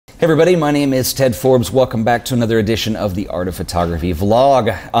Hey everybody, my name is Ted Forbes. Welcome back to another edition of the Art of Photography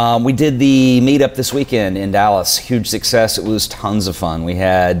vlog. We did the meetup this weekend in Dallas. Huge success. It was tons of fun. We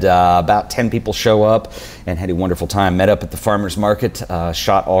had about 10 people show up and had a wonderful time. Met up at the farmer's market,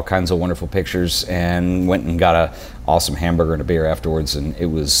 shot all kinds of wonderful pictures, and went and got a awesome hamburger and a beer afterwards, and it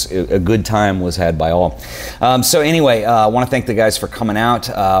was a good time was had by all. So anyway, I want to thank the guys for coming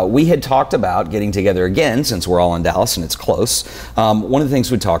out. We had talked about getting together again since we're all in Dallas and it's close. One of the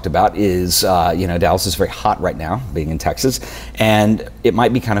things we talked about is, you know, Dallas is very hot right now, being in Texas, and it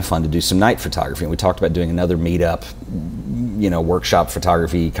might be kind of fun to do some night photography. And we talked about doing another meetup, you know, workshop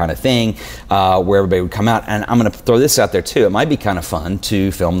photography kind of thing, where everybody would come out. And I'm going to throw this out there too. It might be kind of fun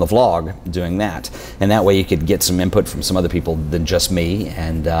to film the vlog doing that, and that way you could get some input from some other people than just me,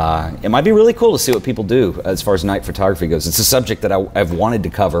 and it might be really cool to see what people do as far as night photography goes. It's a subject that I've wanted to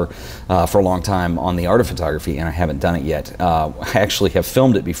cover for a long time on the Art of Photography, and I haven't done it yet. I actually have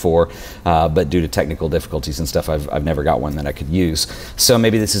filmed it before, but due to technical difficulties and stuff, I've never got one that I could use. So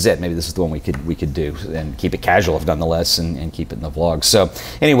maybe this is it. Maybe this is the one we could do and keep it casual, if nonetheless, and keep it in the vlog. So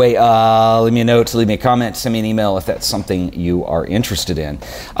anyway, leave me a note, leave me a comment, send me an email if that's something you are interested in.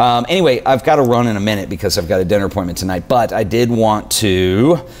 Anyway, I've got to run in a minute because I've got a dinner appointment tonight, but I did want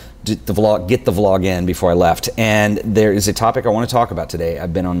to get the vlog in before I left, and there is a topic I want to talk about today.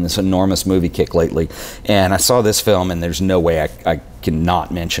 I've been on this enormous movie kick lately, and I saw this film, and there's no way I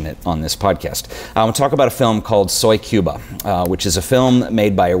cannot mention it on this podcast. I want to talk about a film called Soy Cuba, which is a film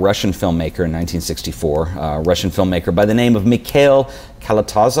made by a Russian filmmaker in 1964, a Russian filmmaker by the name of Mikhail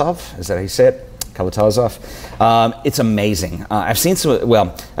Kalatozov. Is that how you say it? Kalatozov. It's amazing. I've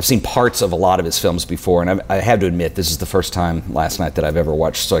seen parts of a lot of his films before, and I have to admit, this is the first time last night that I've ever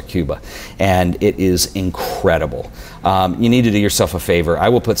watched Soy Cuba, and it is incredible. You need to do yourself a favor. I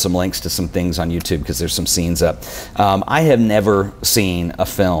will put some links to some things on YouTube because there's some scenes up. I have never seen a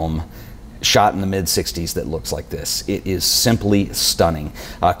film shot in the mid-60s that looks like this. It is simply stunning.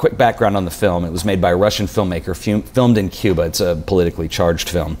 Quick background on the film. It was made by a Russian filmmaker, filmed in Cuba. It's a politically charged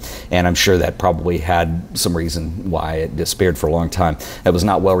film, and I'm sure that probably had some reason why it disappeared for a long time. It was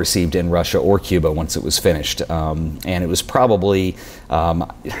not well received in Russia or Cuba once it was finished, and it was probably,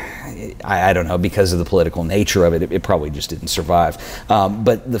 I don't know, because of the political nature of it, it probably just didn't survive.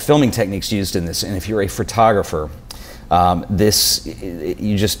 But the filming techniques used in this, and if you're a photographer,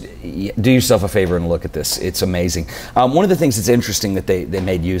 you just do yourself a favor and look at this. It's amazing. One of the things that's interesting that they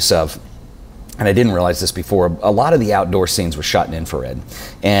made use of, and I didn't realize this before, a lot of the outdoor scenes were shot in infrared,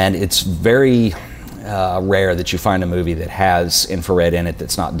 and it's very rare that you find a movie that has infrared in it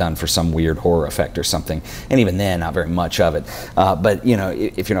that's not done for some weird horror effect or something, and even then not very much of it. But you know,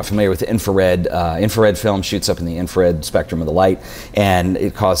 if you're not familiar with the infrared, infrared film shoots up in the infrared spectrum of the light, and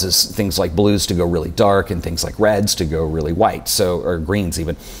it causes things like blues to go really dark and things like reds to go really white, or greens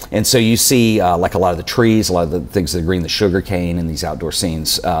even. And so you see like a lot of the trees, a lot of the things that are green, the sugar cane in these outdoor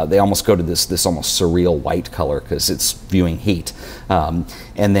scenes, they almost go to this almost surreal white color because it's viewing heat.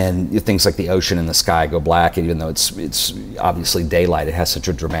 And then things like the ocean and the sky go black, even though it's obviously daylight, it has such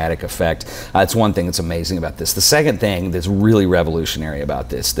a dramatic effect. It's one thing that's amazing about this. The second thing that's really revolutionary about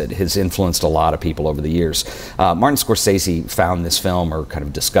this, that has influenced a lot of people over the years, Martin Sorsese found this film, or kind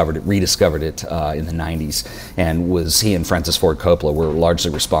of rediscovered it in the 90s, and he and Francis Ford Coppola were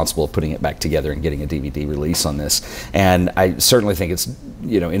largely responsible for putting it back together and getting a DVD release on this. And I certainly think it's,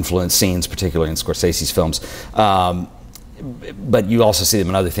 you know, influenced scenes, particularly in Scorsese's films. But you also see them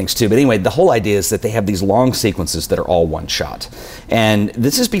in other things too. But anyway, the whole idea is that they have these long sequences that are all one shot. And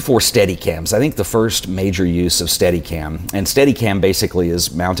this is before steadicams. I think the first major use of steadicam, and steadicam basically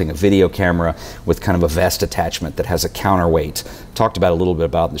is mounting a video camera with kind of a vest attachment that has a counterweight. Talked about a little bit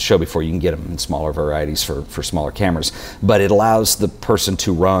about in the show before. You can get them in smaller varieties for smaller cameras, but it allows the person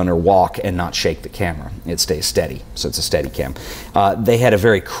to run or walk and not shake the camera. It stays steady, so it's a steadicam. They had a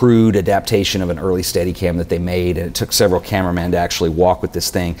very crude adaptation of an early steadicam that they made, and it took several cameramen to actually walk with this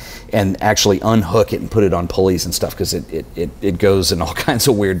thing and actually unhook it and put it on pulleys and stuff, because it goes in all kinds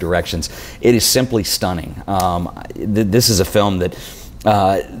of weird directions. It is simply stunning. This is a film that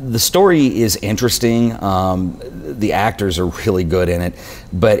the story is interesting. The actors are really good in it,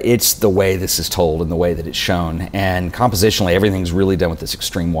 but it's the way this is told and the way that it's shown. And compositionally, everything's really done with this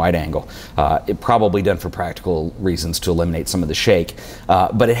extreme wide angle. It probably done for practical reasons to eliminate some of the shake,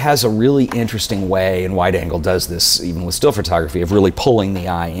 but it has a really interesting way, and wide angle does this even with still photography, of really pulling the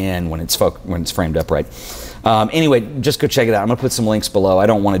eye in when it's framed upright. Anyway, just go check it out. I'm going to put some links below. I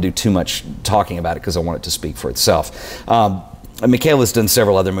don't want to do too much talking about it because I want it to speak for itself. Mikhail has done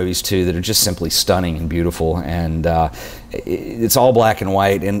several other movies too that are just simply stunning and beautiful, and it's all black and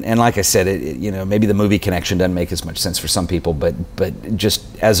white. And like I said, you know, maybe the movie connection doesn't make as much sense for some people, but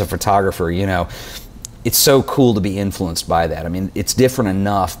just as a photographer, you know, it's so cool to be influenced by that. I mean, it's different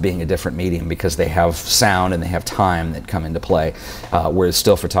enough being a different medium because they have sound and they have time that come into play, whereas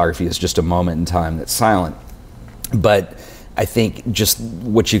still photography is just a moment in time that's silent. But I think just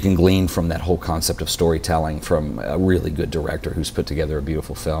what you can glean from that whole concept of storytelling from a really good director who's put together a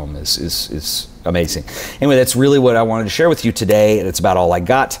beautiful film is amazing. Anyway, that's really what I wanted to share with you today, and it's about all I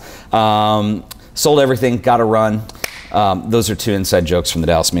got. Sold everything, got to run. Those are 2 inside jokes from the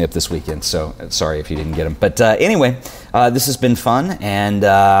Dallas meetup this weekend, so sorry if you didn't get them. But anyway, this has been fun, and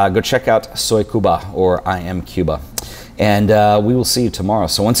go check out Soy Cuba, or I Am Cuba. And we will see you tomorrow.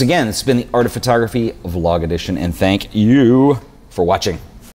 So once again, it's been the Art of Photography Vlog Edition, and thank you for watching.